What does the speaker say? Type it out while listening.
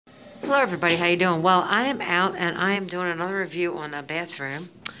Hello everybody, how you doing? Well, I am out and I am doing another review on a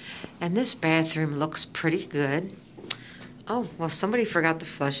bathroom. And this bathroom looks pretty good. Oh, well somebody forgot to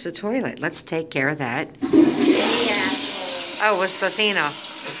flush the toilet. Let's take care of that. Yeah. Oh, it's Athena.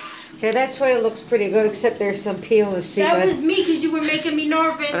 Okay, that toilet looks pretty good except there's some pee on the seat. That was me because you were making me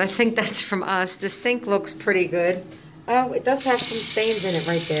nervous. But I think that's from us. The sink looks pretty good. Oh, it does have some stains in it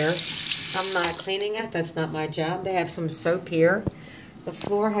right there. I'm not cleaning it. That's not my job. They have some soap here. The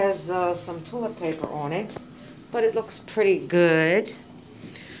floor has some toilet paper on it, but it looks pretty good.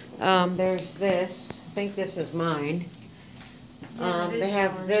 There's this. I think this is mine. They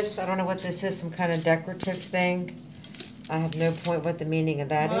have this. I don't know what this is. Some kind of decorative thing. I have no point what the meaning of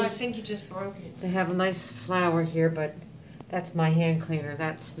that is. Well, I think you just broke it. They have a nice flower here, but that's my hand cleaner.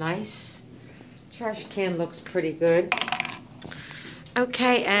 That's nice. Trash can looks pretty good.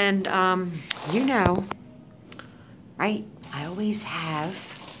 Okay, and you know, right? I always have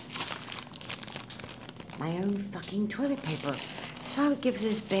my own fucking toilet paper. So I would give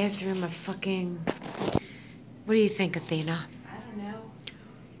this bathroom a fucking... What do you think, Athena? I don't know.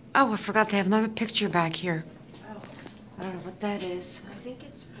 Oh, I forgot they have another picture back here. Oh. I don't know what that is. I think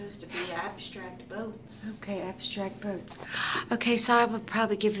it's supposed to be abstract boats. Okay, abstract boats. Okay, so I would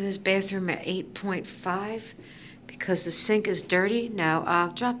probably give this bathroom an 8.5 because the sink is dirty. No,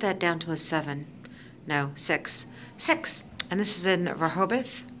 I'll drop that down to a 7. No, 6. 6. And this is in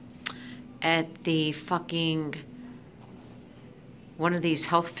Rehoboth at the fucking one of these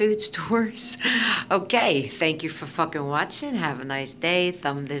health food stores. Okay, thank you for fucking watching. Have a nice day.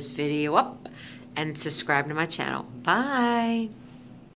 Thumb this video up and subscribe to my channel. Bye.